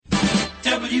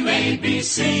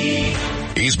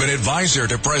WABC. He's been advisor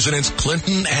to Presidents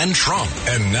Clinton and Trump,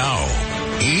 and now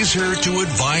he's here to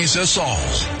advise us all.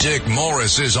 Dick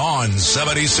Morris is on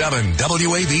 77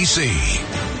 WABC.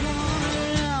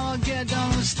 I'll get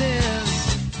down the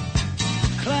stairs.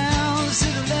 Clowns to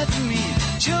the left of me,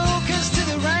 jokers to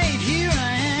the right. Here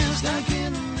I am, stuck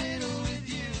in the middle with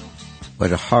you.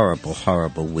 What a horrible,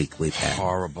 horrible week we've had.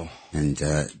 Horrible. And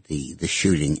the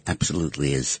shooting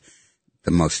absolutely is the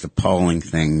most appalling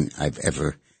thing I've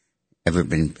ever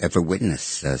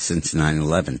witnessed since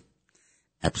 9/11.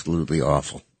 Absolutely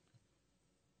awful.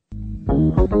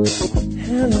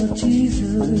 Hello,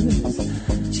 Jesus,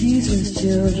 Jesus,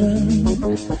 children,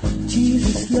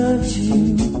 Jesus loves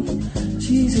you,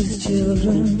 Jesus,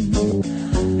 children,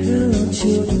 hello,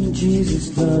 children,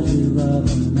 Jesus loves you,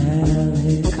 of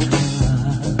America.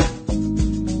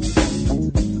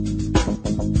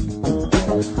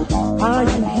 Are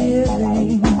you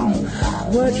hearing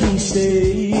what he's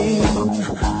saying?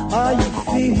 Are you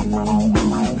feeling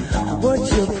what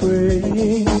you're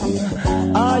praying?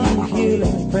 Are you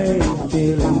healing, praying,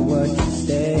 feeling what you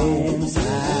stay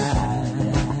inside?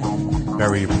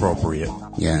 Very appropriate.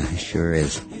 Yeah, it sure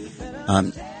is.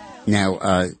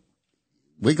 Now,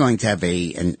 we're going to have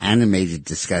an animated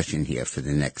discussion here for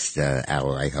the next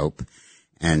hour, I hope.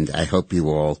 And I hope you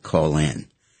all call in.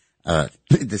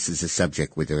 This is a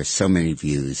subject where there are so many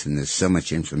views and there's so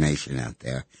much information out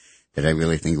there that I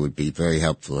really think it would be very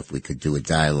helpful if we could do a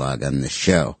dialogue on this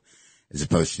show, as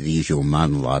opposed to the usual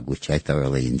monologue, which I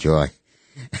thoroughly enjoy.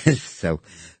 So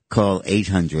call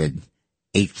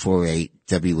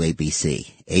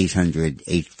 800-848-WABC,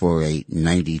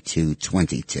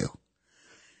 800-848-9222.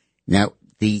 Now,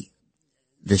 the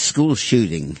school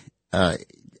shooting,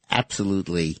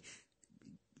 absolutely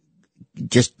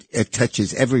just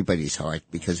touches everybody's heart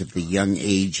because of the young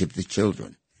age of the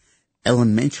children.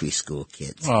 Elementary school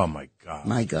kids. Oh, my God.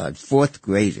 My God, fourth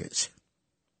graders.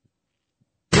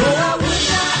 But I would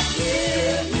not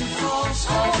give you false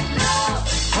hope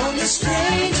now on the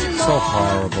strange and So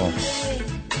horrible.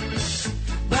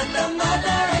 But the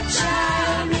mother and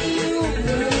child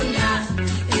reunion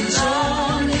is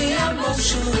only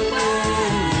emotional way.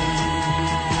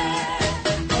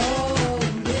 Oh,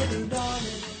 little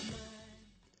darling.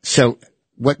 So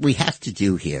what we have to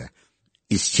do here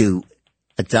is to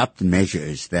adopt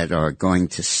measures that are going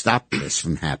to stop this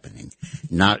from happening,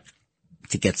 not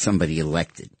to get somebody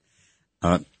elected.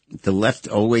 The left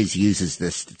always uses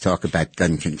this to talk about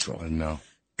gun control. I know.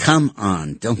 Come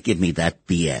on, don't give me that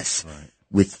BS. Right.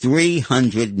 With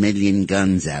 300 million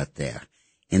guns out there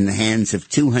in the hands of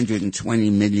 220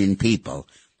 million people,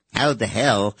 how the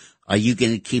hell are you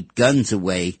going to keep guns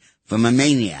away from a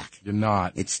maniac? You're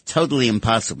not. It's totally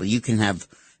impossible. You can have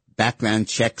background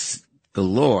checks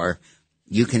galore.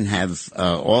 You can have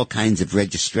all kinds of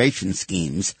registration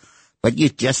schemes, but you're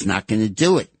just not going to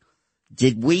do it.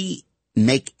 Did we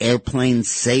make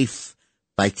airplanes safe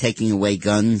by taking away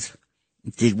guns?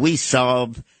 Did we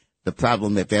solve the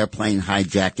problem of airplane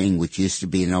hijacking, which used to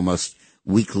be an almost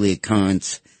weekly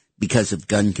occurrence, because of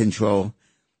gun control?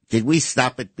 Did we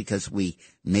stop it because we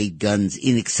made guns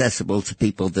inaccessible to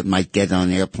people that might get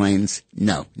on airplanes?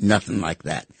 No, nothing like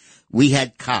that. We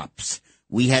had cops.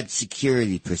 We had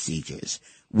security procedures.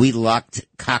 We locked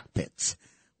cockpits.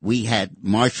 We had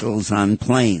marshals on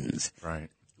planes. Right.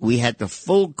 We had the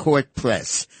full court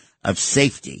press of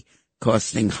safety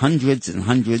costing hundreds and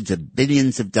hundreds of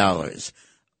billions of dollars,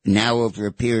 now over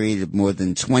a period of more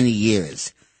than 20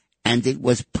 years. And it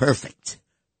was perfect.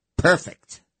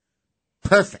 Perfect.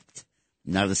 Perfect.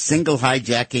 Not a single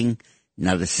hijacking,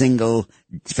 not a single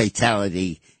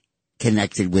fatality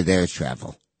connected with air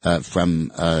travel.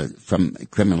 From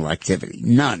criminal activity.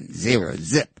 None. Zero.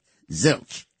 Zip.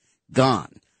 Zilch.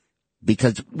 Gone.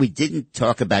 Because we didn't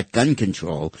talk about gun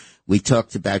control. We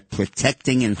talked about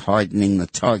protecting and hardening the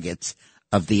targets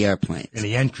of the airplanes. And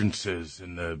the entrances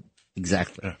and the...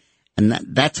 Exactly. Yeah. And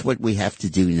that's what we have to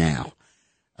do now.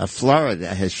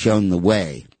 Florida has shown the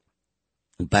way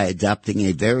by adopting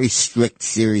a very strict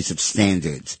series of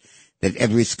standards that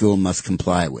every school must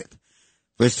comply with.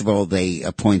 First of all, they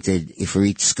appointed, for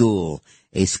each school,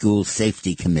 a school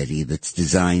safety committee that's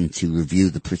designed to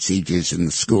review the procedures in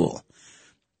the school.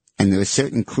 And there are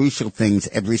certain crucial things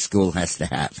every school has to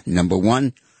have. Number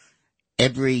one,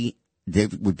 there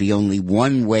would be only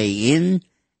one way in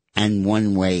and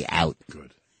one way out.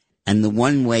 Good. And the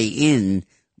one way in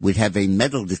would have a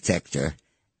metal detector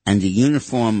and a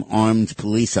uniformed armed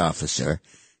police officer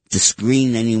to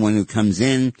screen anyone who comes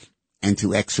in and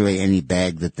to x-ray any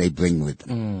bag that they bring with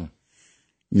them.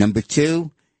 Number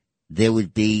two, there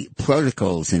would be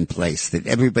protocols in place that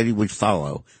everybody would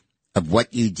follow of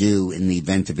what you do in the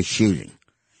event of a shooting.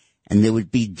 And there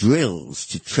would be drills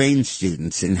to train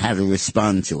students in how to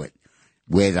respond to it,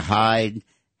 where to hide,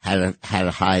 how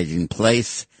to hide in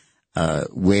place,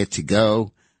 where to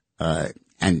go, and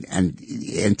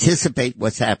anticipate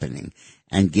what's happening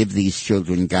and give these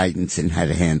children guidance in how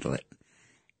to handle it.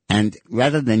 And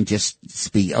rather than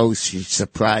just be,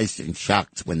 surprised and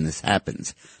shocked when this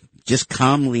happens, just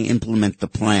calmly implement the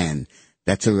plan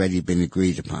that's already been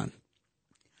agreed upon.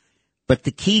 But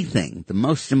the key thing, the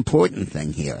most important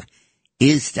thing here,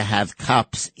 is to have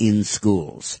cops in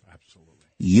schools. Absolutely.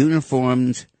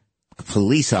 Uniformed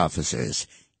police officers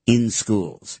in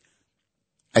schools.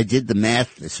 I did the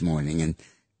math this morning, and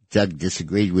Doug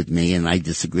disagreed with me, and I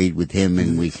disagreed with him,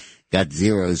 and we got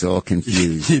zeros all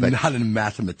confused. You're But not a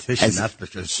mathematician, that's for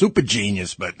sure. Super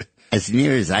genius, but as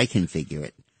near as I can figure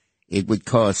it, it would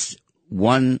cost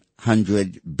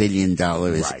 $100 billion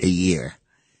a year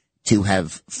to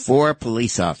have 4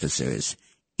 police officers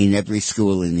in every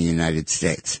school in the United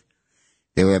States.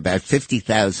 There are about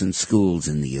 50,000 schools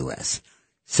in the U.S.,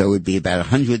 so it would be about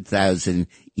 100,000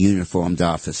 uniformed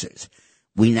officers.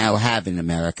 We now have in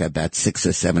America about 600,000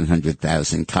 or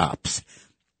 700,000 cops,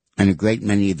 and a great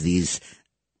many of these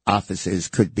officers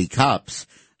could be cops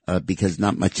because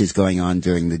not much is going on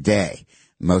during the day.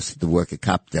 Most of the work a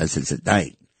cop does is at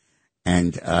night.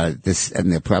 And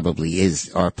there probably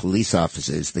are police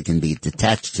officers that can be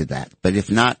detached to that. But if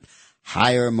not,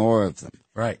 hire more of them.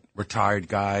 right, retired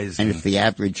guys. And if the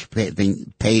average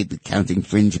pay counting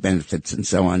fringe benefits and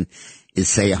so on, is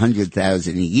say $100,000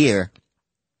 a year,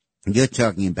 you're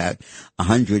talking about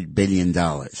 $100 billion.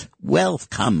 Well,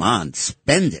 come on,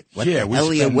 spend it. What the hell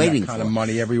are you waiting that kind for? of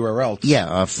money everywhere else. Yeah,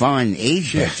 our foreign aid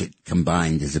budget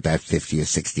combined is about 50 or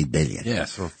 60 billion. Yeah,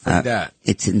 so for that,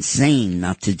 It's insane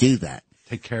not to do that.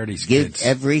 take care of these Give kids.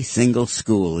 every single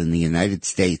school in the United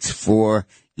States 4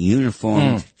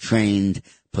 uniformed, trained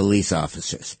police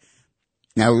officers.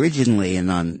 Now, originally,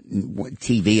 and on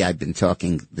TV, I've been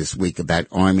talking this week about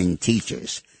arming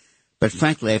teachers. But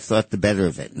frankly, I've thought the better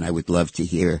of it, and I would love to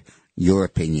hear your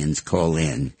opinions. Call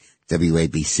in,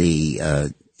 WABC,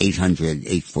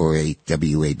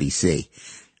 800-848-WABC.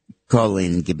 Call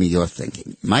in and give me your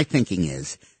thinking. My thinking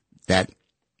is that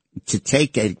to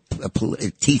take a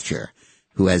teacher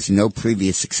who has no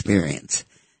previous experience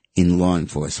in law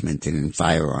enforcement and in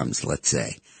firearms, let's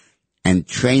say, and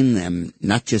train them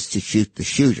not just to shoot the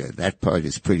shooter, that part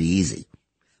is pretty easy,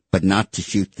 but not to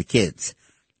shoot the kids,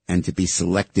 and to be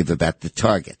selective about the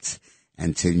targets,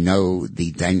 and to know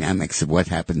the dynamics of what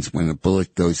happens when a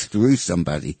bullet goes through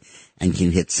somebody and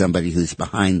can hit somebody who's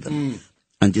behind them.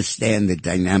 Understand the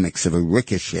dynamics of a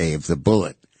ricochet of the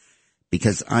bullet.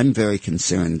 Because I'm very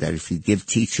concerned that if you give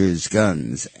teachers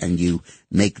guns and you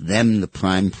make them the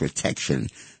prime protection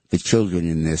for children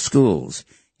in their schools,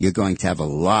 you're going to have a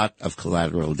lot of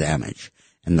collateral damage.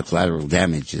 And the collateral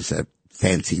damage is a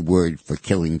fancy word for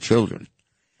killing children.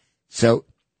 So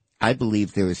I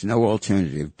believe there is no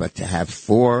alternative but to have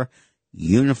 4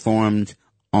 uniformed,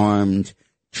 armed,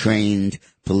 trained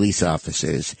police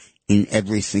officers in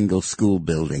every single school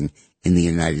building in the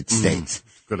United States.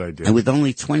 Good idea. And with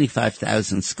only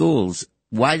 25,000 schools,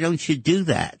 why don't you do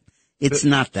that? It's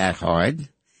not that hard.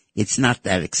 It's not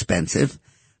that expensive.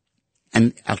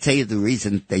 And I'll tell you the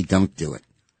reason they don't do it.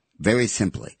 Very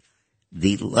simply.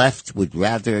 The left would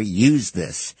rather use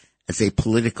this as a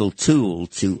political tool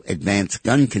to advance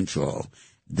gun control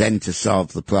than to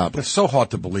solve the problem. It's so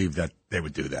hard to believe that they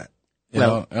would do that. You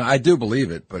Well- know? I do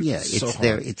believe it, but Yeah, it's so it's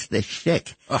hard. it's their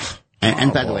shtick. Ugh,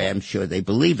 And by the horrible. way, I'm sure they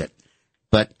believe it.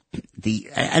 But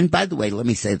and by the way, let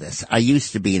me say this. I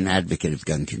used to be an advocate of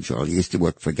gun control. I used to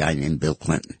work for a guy named Bill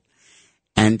Clinton.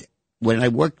 And when I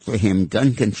worked for him,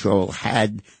 gun control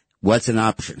was an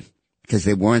option because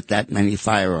there weren't that many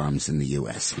firearms in the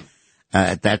U.S.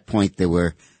 At that point, there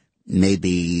were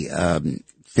maybe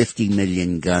 50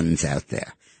 million guns out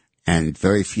there. And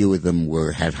very few of them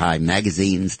had high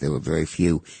magazines. There were very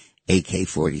few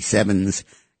AK-47s.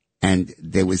 And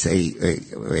there was or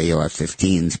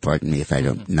AR-15s, pardon me if I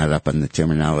don't, not up on the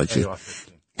terminology.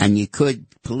 And you could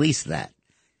police that.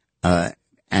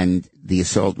 And the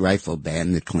assault rifle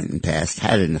ban that Clinton passed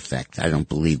had an effect. I don't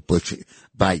believe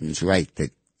Biden's right that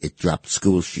it dropped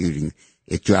school shooting.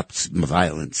 It dropped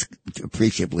violence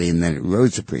appreciably and then it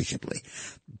rose appreciably.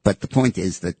 But the point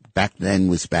is that back then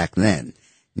was back then.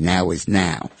 Now is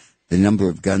now. The number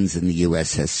of guns in the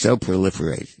U.S. has so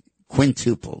proliferated,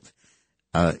 quintupled.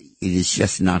 It is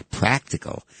just not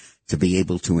practical to be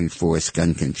able to enforce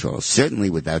gun control, certainly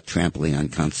without trampling on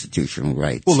constitutional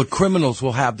rights. Well, the criminals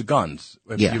will have the guns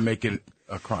if Yeah. you make it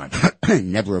a crime.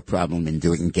 Never a problem in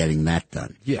getting that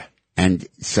done. Yeah. And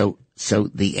so So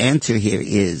the answer here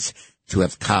is to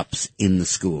have cops in the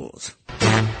schools.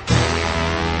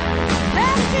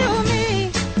 Rescue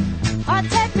me, or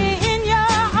take me in your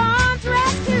arms.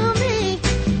 Rescue me.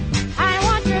 I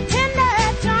want your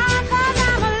tender charm, 'cause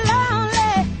I'm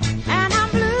lonely and I'm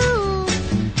blue.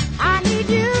 I need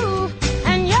you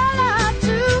and your love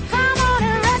too. Come on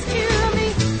and rescue me.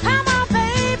 Come on,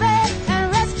 baby,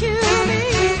 and rescue me.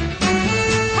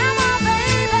 Come on,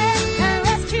 baby, and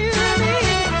rescue me.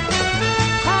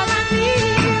 'Cause I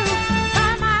need you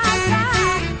by my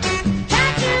side.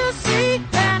 Can't you see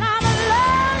that I'm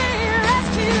lonely?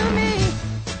 Rescue me.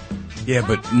 Yeah,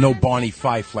 but no Barney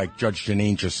Fife, like Judge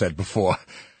Janine just said before.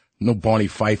 No Barney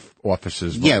Fife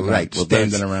officers. Yeah, right. Well,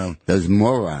 standing around. Those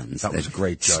morons That was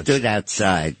great, Judge. stood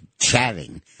outside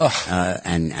chatting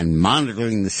and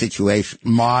monitoring the situation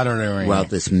Monitoring. while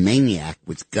this maniac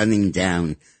was gunning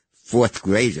down fourth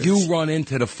graders. You run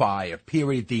into the fire,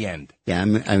 period, the end. Yeah,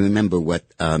 I remember what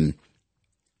I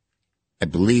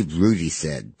believe Rudy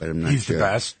said, but I'm not He's sure. the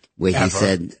best Where he ever.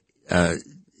 said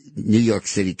New York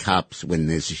City cops, when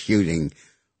there's a shooting,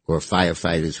 or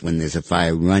firefighters, when there's a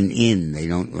fire, run in, they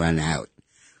don't run out.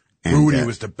 And, Rudy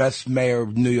was the best mayor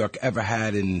of New York ever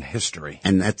had in history.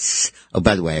 and that's, oh,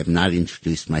 by the way, I have not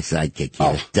introduced my sidekick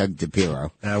here, Doug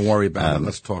DePiro. Don't worry about it.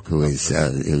 Let's talk Who about is,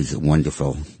 this. who's a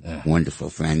wonderful, wonderful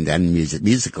friend and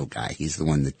musical guy. He's the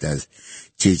one that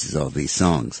chooses all these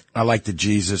songs. I like the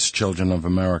Jesus Children of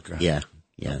America. Yeah.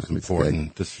 Yeah. It's it's important.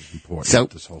 good. This is important. So,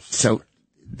 this whole so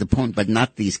the point, but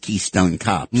not these Keystone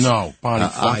cops. No, Barney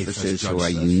Fife, officers as who Judge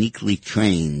are says. uniquely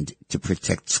trained to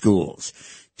protect schools.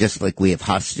 Just like we have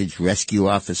hostage rescue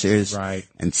officers Right.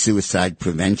 and suicide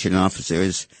prevention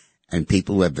officers and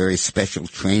people who have very special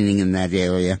training in that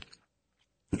area.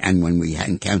 And when we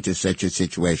encounter such a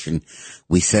situation,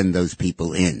 we send those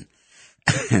people in.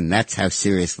 And that's how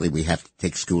seriously we have to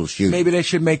take school shootings. Maybe they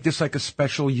should make this like a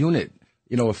special unit.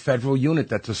 You know, a federal unit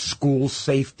that's a school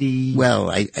safety. Well,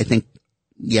 I think,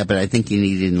 yeah, but I think you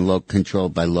need it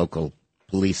controlled by local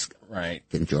police Right.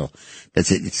 control because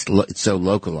it's so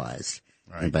localized.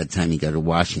 Right. And by the time you go to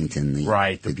Washington, the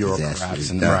The disaster bureaucrats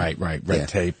is and done. red Yeah.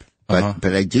 tape. But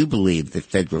I do believe that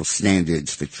federal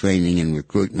standards for training and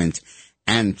recruitment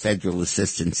and federal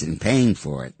assistance in paying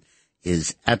for it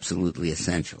is absolutely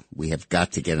essential. We have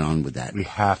got to get on with that. We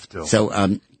have to. So,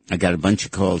 I got a bunch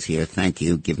of calls here. Thank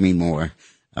you. Give me more.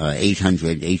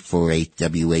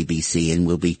 800-848-WABC, and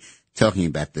we'll be talking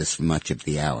about this for much of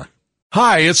the hour.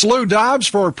 Hi, it's Lou Dobbs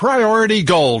for Priority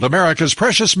Gold, America's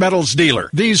precious metals dealer.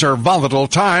 These are volatile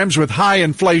times with high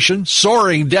inflation,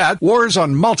 soaring debt, wars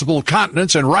on multiple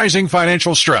continents, and rising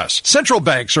financial stress. Central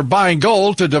banks are buying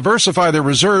gold to diversify their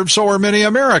reserves, so are many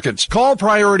Americans. Call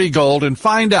Priority Gold and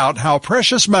find out how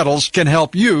precious metals can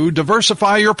help you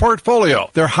diversify your portfolio.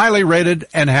 They're highly rated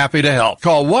and happy to help.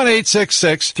 Call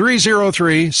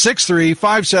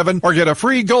 1-866-303-6357 or get a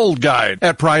free gold guide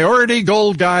at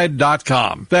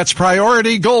PriorityGoldGuide.com. That's PriorityGoldGuide.com.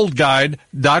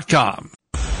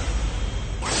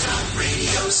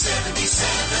 Radio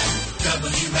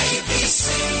 77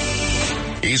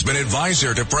 WABC. He's been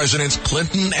advisor to Presidents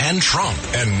Clinton and Trump,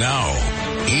 and now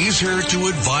he's here to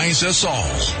advise us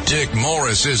all. Dick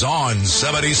Morris is on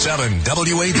 77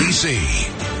 WABC.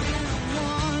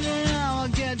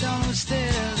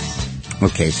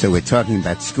 Okay, so we're talking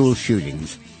about school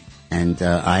shootings, and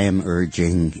I am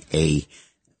urging a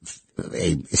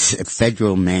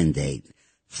federal mandate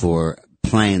for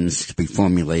plans to be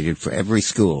formulated for every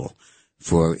school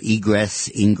for egress,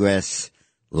 ingress,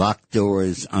 locked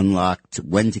doors, unlocked,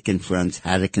 when to confront,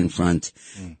 how to confront,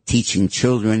 teaching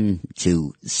children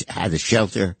to how to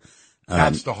shelter,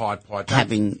 That's the hard part.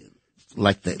 having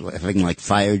like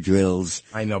fire drills.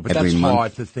 I know, but every that's month.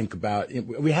 hard to think about.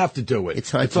 We have to do it.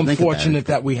 It's hard It's to think about unfortunate it.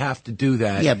 that we have to do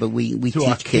that. Yeah, but we to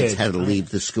our teach kids how to right? leave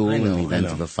the school I in know, the I event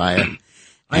know. of a fire.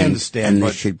 I understand, And there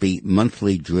but- should be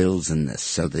monthly drills in this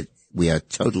so that we are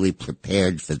totally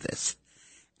prepared for this.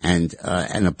 And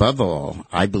above all,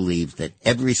 I believe that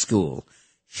every school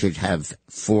should have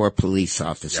 4 police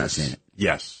officers in it.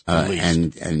 Yes. At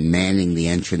least. And manning the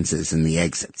entrances and the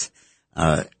exits.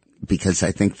 Because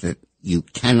I think that you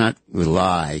cannot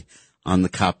rely on the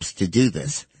cops to do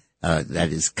this.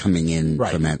 That is coming in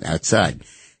Right. from outside.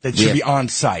 That We should have- be on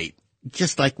site.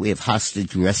 just like we have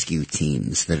hostage rescue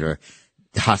teams that are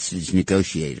hostage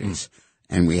negotiators,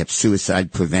 and we have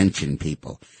suicide prevention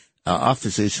people,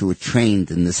 officers who are trained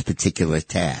in this particular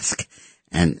task,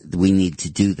 and we need to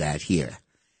do that here.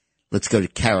 Let's go to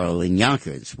Carol in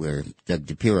Yonkers, where Doug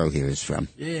DePiro here is from.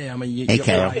 Yeah, I mean, Hey,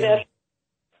 Carol.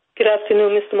 Good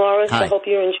afternoon, Mr. Morris. Hi. I hope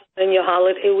you're enjoying your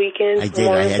holiday weekend. I did.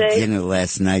 I had Day. dinner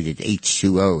last night at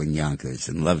H2O in Yonkers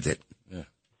and loved it.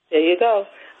 There you go.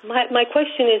 My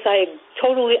question is, I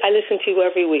listen to you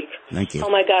every week. Thank you. Oh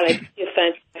my God, you're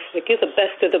fantastic. You're the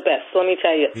best of the best. Let me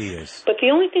tell you. He is. But the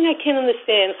only thing I can't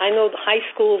understand, I know the high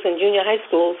schools and junior high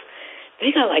schools,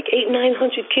 they got like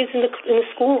 800-900 kids in the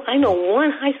school. I know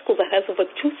one high school that has over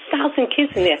 2,000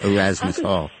 kids in there. Erasmus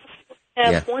Hall.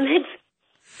 Have one head.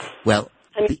 Well,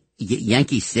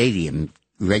 Yankee Stadium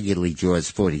regularly draws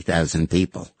 40,000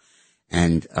 people.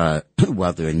 And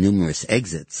while there are numerous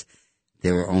exits,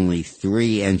 there are only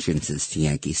 3 entrances to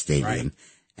Yankee Stadium. Right.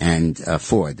 And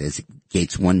 4. There's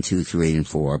gates 1, 2, 3, and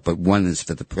 4, but 1 is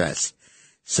for the press.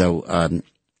 So,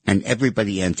 and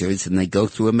everybody enters and they go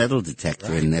through a metal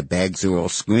detector, and their bags are all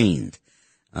screened.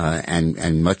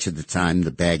 And much of the time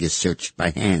the bag is searched by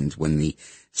hand when the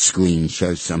screen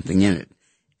shows something in it.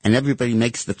 And everybody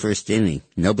makes the first inning.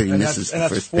 Nobody misses the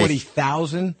first pitch.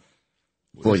 40,000?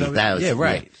 40,000. Yeah,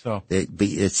 right. Yeah. So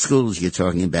at schools, you're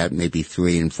talking about maybe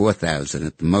 3,000 and 4,000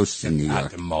 at the most in New York.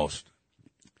 At the most.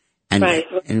 And Right.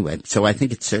 anyway, so I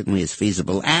think it certainly is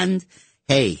feasible. And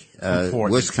hey,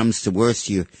 worst comes to worst,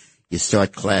 you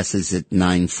start classes at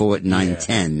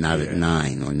 9:10, not at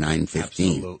 9 or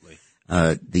 9:15.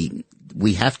 Absolutely.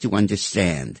 We have to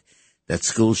understand that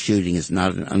school shooting is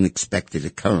not an unexpected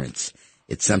occurrence.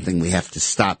 It's something we have to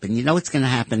stop. And you know what's going to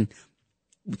happen?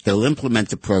 They'll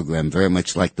implement a program very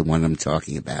much like the one I'm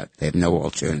talking about. They have no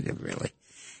alternative, really.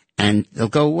 And they'll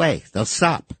go away. They'll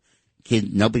stop.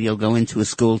 Nobody will go into a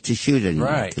school to shoot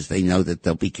anymore because they know that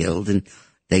they'll be killed and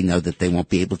they know that they won't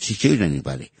be able to shoot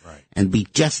anybody. Right. And be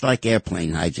just like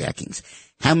airplane hijackings.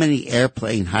 How many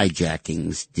airplane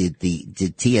hijackings did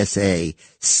TSA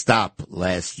stop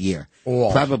last year?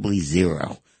 All. Probably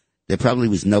 0. There probably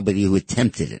was nobody who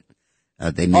attempted it.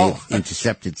 They may have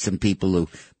intercepted some people who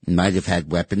might have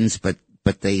had weapons, but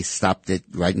they stopped it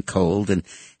right and cold. And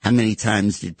how many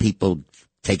times did people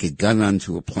take a gun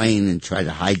onto a plane and try to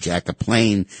hijack a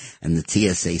plane, and the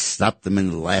TSA stopped them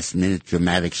in the last minute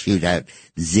dramatic shootout?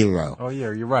 0. Oh,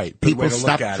 yeah, you're right. People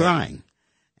stopped trying.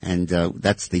 And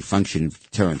that's the function of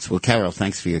deterrence. Well, Carol,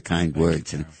 thanks for your kind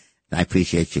words, and I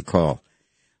appreciate your call.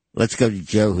 Let's go to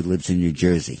Joe, who lives in New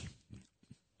Jersey.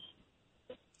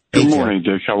 Good morning,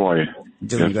 Dick. How are you?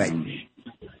 Doing great.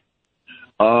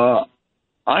 I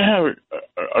have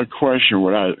a question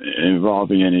without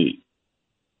involving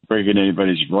breaking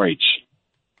anybody's rights.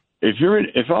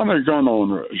 If I'm a gun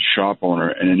owner, a shop owner,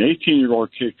 and an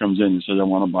 18-year-old kid comes in and says, I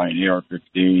want to buy an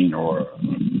AR-15 or a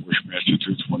Bushmaster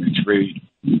 223,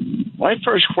 my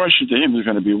first question to him is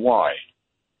going to be why.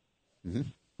 Mm-hmm.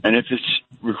 And if it's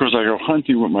because I go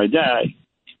hunting with my dad,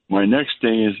 my next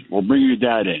thing is, well, bring your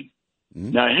dad in.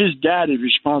 Mm-hmm. Now, his dad is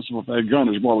responsible for that gun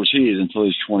as well as he is until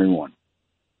he's 21.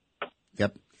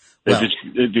 Yep. Well,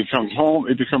 if he comes home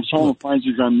and finds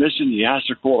the gun missing, he has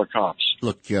to call the cops.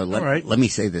 Look, Joe, let me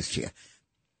say this to you.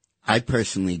 I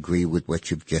personally agree with what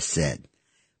you've just said,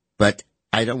 but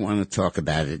I don't want to talk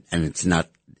about it, and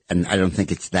I don't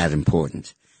think it's that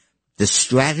important. The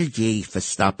strategy for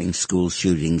stopping school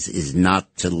shootings is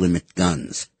not to limit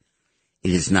guns.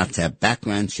 It is not to have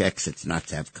background checks. It's not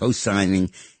to have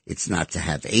co-signing. It's not to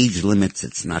have age limits.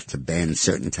 It's not to ban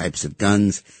certain types of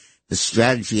guns. The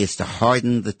strategy is to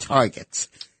harden the targets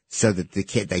so that they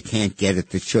can't get at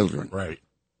the children. Right.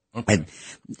 Okay. And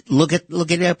look at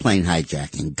airplane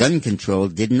hijacking. Gun control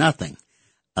did nothing.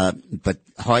 But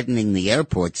hardening the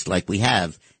airports like we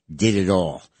have did it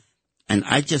all. And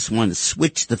I just want to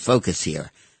switch the focus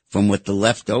here from what the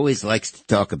left always likes to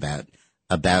talk about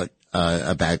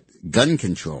gun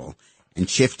control, and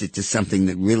shift it to something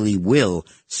that really will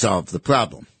solve the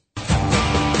problem.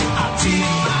 I'll tip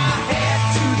my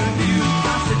hat to the new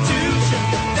Constitution.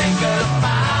 Think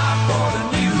about for the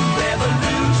new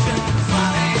revolution.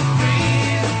 Smiling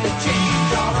green, the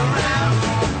change all around.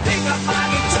 Pick up my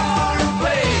guitar and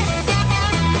play,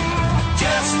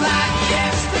 just like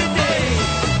yesterday.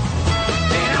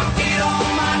 Then I'll get on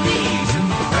my knees and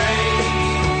pray.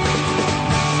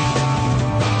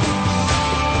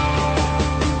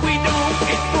 We don't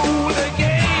get fooled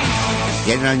again.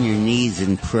 Get on your knees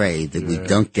and pray that we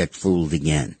don't get fooled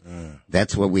again.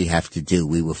 That's what we have to do.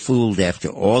 We were fooled after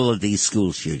all of these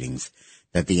school shootings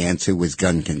that the answer was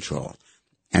gun control.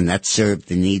 And that served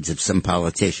the needs of some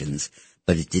politicians,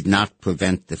 but it did not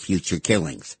prevent the future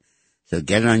killings. So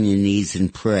get on your knees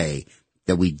and pray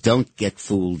that we don't get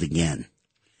fooled again.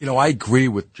 You know, I agree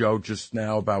with Joe just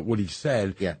now about what he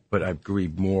said, Yeah. but I agree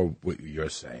more with what you're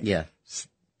saying. Yeah.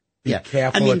 Be Yeah.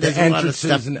 careful I mean, at the there's a lot of entrances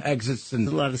stuff- and exits. There's And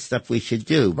a lot of stuff we should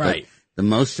do. Right. But the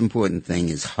most important thing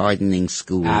is hardening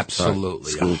school.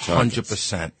 absolutely, School targets.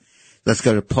 100%. Let's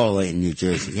go to Paula in New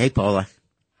Jersey. Hey, Paula.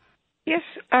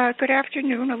 Yes, good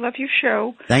afternoon. I love your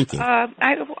show. Thank you.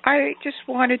 I just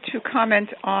wanted to comment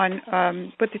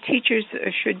on what the teachers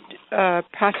should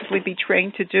possibly be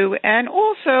trained to do, and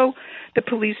also the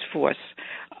police force.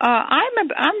 I'm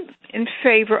in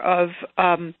favor of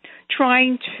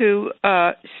trying to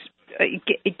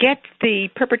get the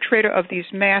perpetrator of these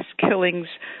mass killings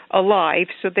alive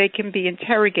so they can be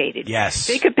interrogated. Yes.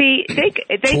 They could be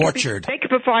Tortured. They could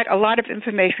provide a lot of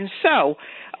information. So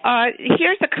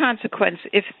here's the consequence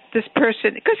if this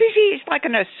person, because he's like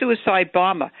a suicide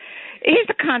bomber. Here's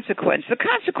the consequence. The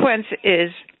consequence is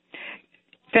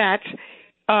that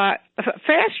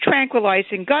fast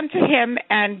tranquilizing gun to him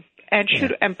and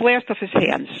shoot and blast off his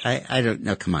hands. I don't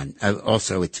know. Come on.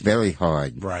 Also, it's very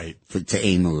hard to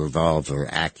aim a revolver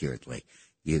accurately.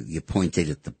 You point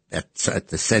it at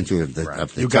the center of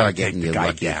the target, and you're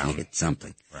lucky if you hit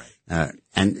something. Right.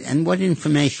 And what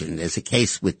information? There's a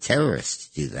case with terrorists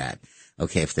do that.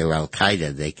 Okay, if they're Al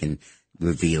Qaeda, they can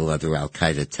reveal other Al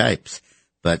Qaeda types.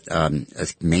 But a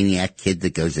maniac kid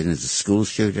that goes in as a school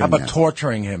shooter. How about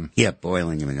torturing him? Yeah,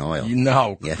 boiling him in oil.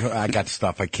 No, yeah. I got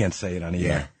stuff. I can't say it on the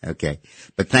air. Okay.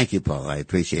 But thank you, Paul. I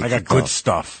appreciate it. I got good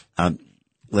stuff.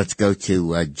 Let's go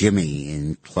to Jimmy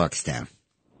in Clarkstown.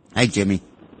 Hi, Jimmy.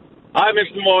 Hi,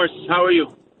 Mr. Morris. How are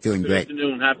you? Doing great. Good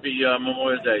afternoon. Happy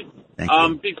Memorial Day. Thank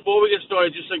you. Before we get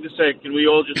started, I'd just like to say, can we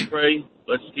all just pray?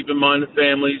 Let's keep in mind the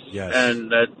families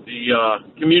and that the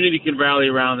community can rally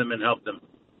around them and help them.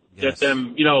 Get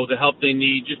them, the help they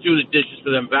need. Just do the dishes for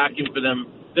them, vacuum for them.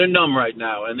 They're numb right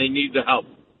now, and they need the help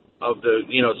of the,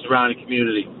 surrounding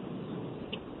community.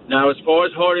 Now, as far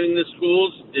as hardening the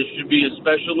schools, there should be a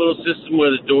special little system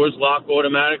where the doors lock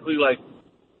automatically, like,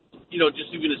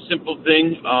 just even a simple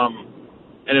thing.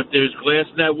 And if there's glass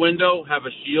in that window, have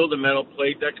a shield, a metal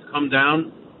plate that can come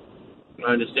down.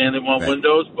 I understand they want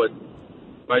windows, but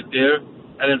right there.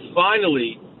 And then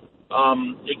finally,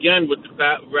 again, with the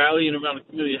rallying around the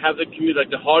community, have the community, like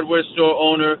the hardware store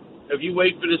owner, if you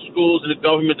wait for the schools and the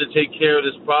government to take care of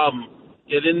this problem,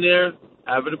 get in there,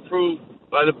 have it approved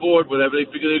by the board, whatever they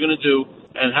figure they're going to do,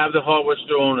 and have the hardware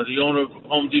store owner, the owner of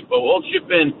Home Depot, all chip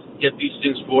in, get these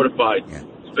things fortified,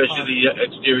 especially the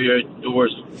exterior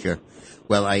doors. Sure.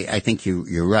 Well, I think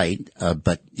you're right,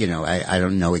 but, I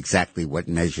don't know exactly what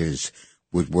measures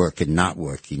would work and not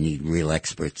work. You need real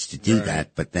experts to do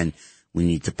that, but then we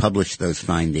need to publish those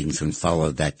findings and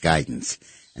follow that guidance.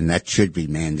 And that should be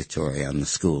mandatory on the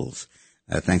schools.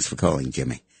 Thanks for calling,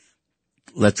 Jimmy.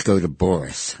 Let's go to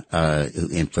Boris,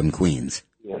 from Queens.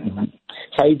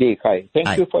 Hi, Dick. Hi.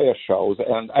 Thank you for your shows.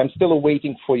 And I'm still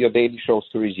waiting for your daily shows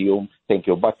to resume. Thank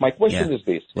you. But my question is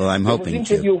this. Well, I'm hoping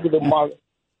to. There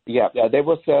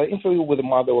was an interview with the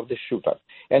mother of the shooter.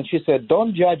 And she said,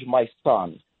 don't judge my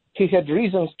son. He had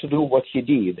reasons to do what he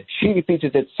did. She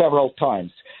repeated it several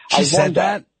times. She said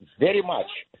that? Very much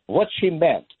what she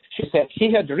meant. She said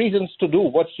he had reasons to do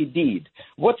what he did.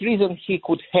 What reason he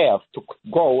could have to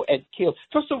go and kill?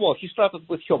 First of all, he started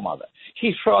with her mother.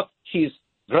 He shot his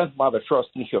grandmother first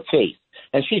in her face,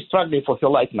 and she's struggling for her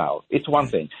life now. It's one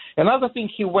thing. Another thing,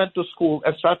 he went to school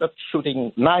and started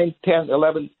shooting 9, 10,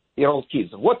 11-year-old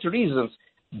kids. What reasons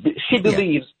she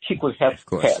believes he could have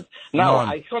had? Now,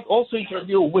 I heard also an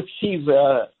interview with his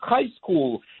high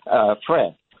school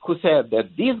friend, who said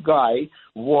that this guy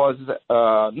was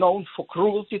known for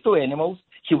cruelty to animals.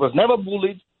 He was never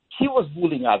bullied. He was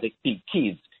bullying other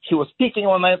kids. He was picking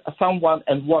on someone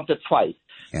and wanted fight.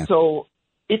 Yeah. So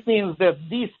it means that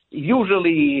this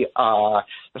usually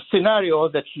scenario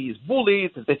that he's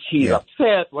bullied, that he's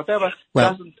upset, whatever.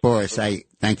 Well, Boris, I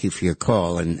thank you for your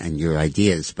call and your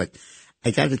ideas, but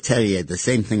I got to tell you the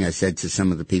same thing I said to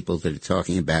some of the people that are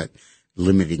talking about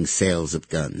limiting sales of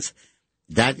guns.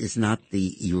 That is not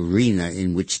the arena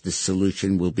in which the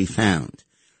solution will be found.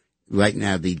 Right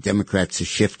now, the Democrats are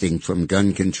shifting from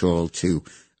gun control to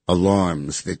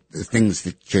alarms, the things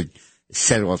that should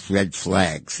set off red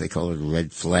flags. They call it a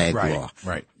red flag law.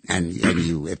 Right. And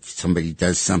if somebody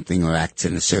does something or acts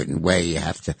in a certain way, you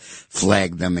have to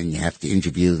flag them and you have to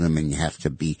interview them and you have to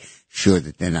be sure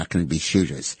that they're not going to be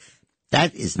shooters.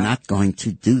 That is not going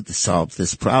to solve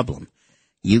this problem.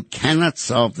 You cannot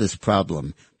solve this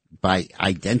problem by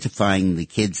identifying the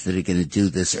kids that are going to do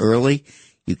this early.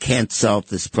 You can't solve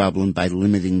this problem by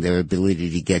limiting their ability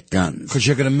to get guns. Because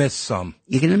you're going to miss some.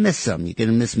 You're going to miss some. You're going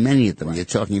to miss many of them. Right. You're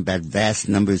talking about vast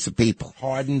numbers of people.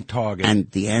 Harden target.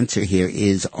 And the answer here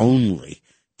is only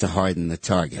to harden the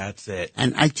target. That's it.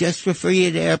 And I just refer you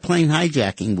to airplane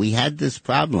hijacking. We had this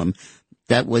problem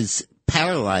that was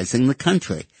paralyzing the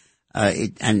country.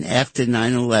 And after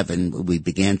 9/11, we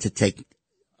began to take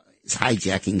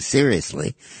hijacking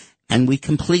seriously. And we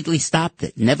completely stopped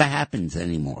it. Never happens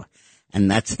anymore. And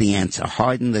that's the answer.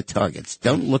 Harden the targets.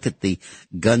 Don't look at the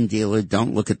gun dealer.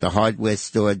 Don't look at the hardware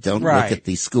store. Don't Right. look at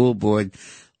the school board.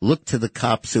 Look to the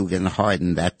cops who are going to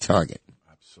harden that target.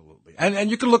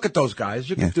 And you can look at those guys.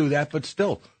 You can do that, but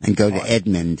still. And go to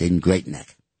Edmund in Great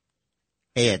Neck.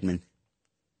 Hey, Edmund.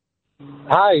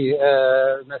 Hi,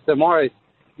 Mr. Morris.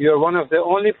 You're one of the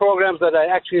only programs that I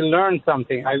actually learned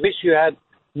something. I wish you had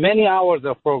many hours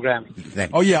of programming.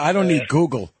 Oh, yeah, I don't need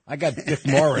Google. I got Dick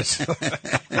Morris.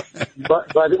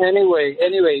 But anyway,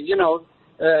 you know,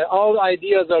 all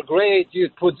ideas are great. You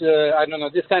put, I don't know,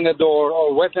 this kind of door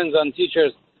or weapons on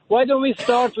teachers. Why don't we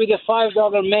start with a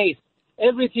 $5 mace?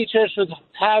 Every teacher should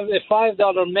have a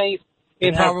 $5 mace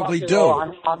in her probably pocket do.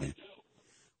 or on-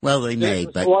 Well, they may,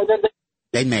 but why don't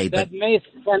they may, but that mace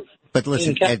can- but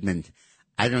listen, Edmund,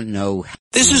 I don't know.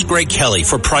 This is Greg Kelly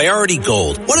for Priority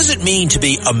Gold. What does it mean to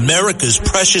be America's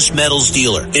precious metals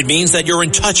dealer? It means that you're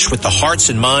in touch with the hearts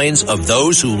and minds of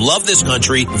those who love this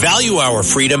country, value our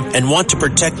freedom, and want to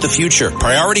protect the future.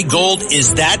 Priority Gold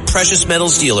is that precious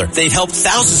metals dealer. They've helped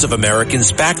thousands of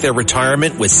Americans back their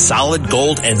retirement with solid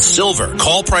gold and silver.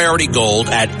 Call Priority Gold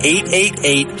at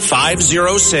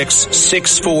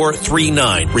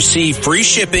 888-506-6439. Receive free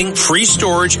shipping, free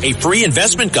storage, a free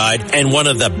investment guide, and one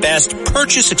of the best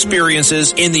purchase experiences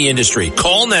in the industry.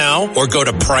 Call now or go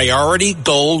to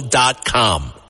PriorityGold.com.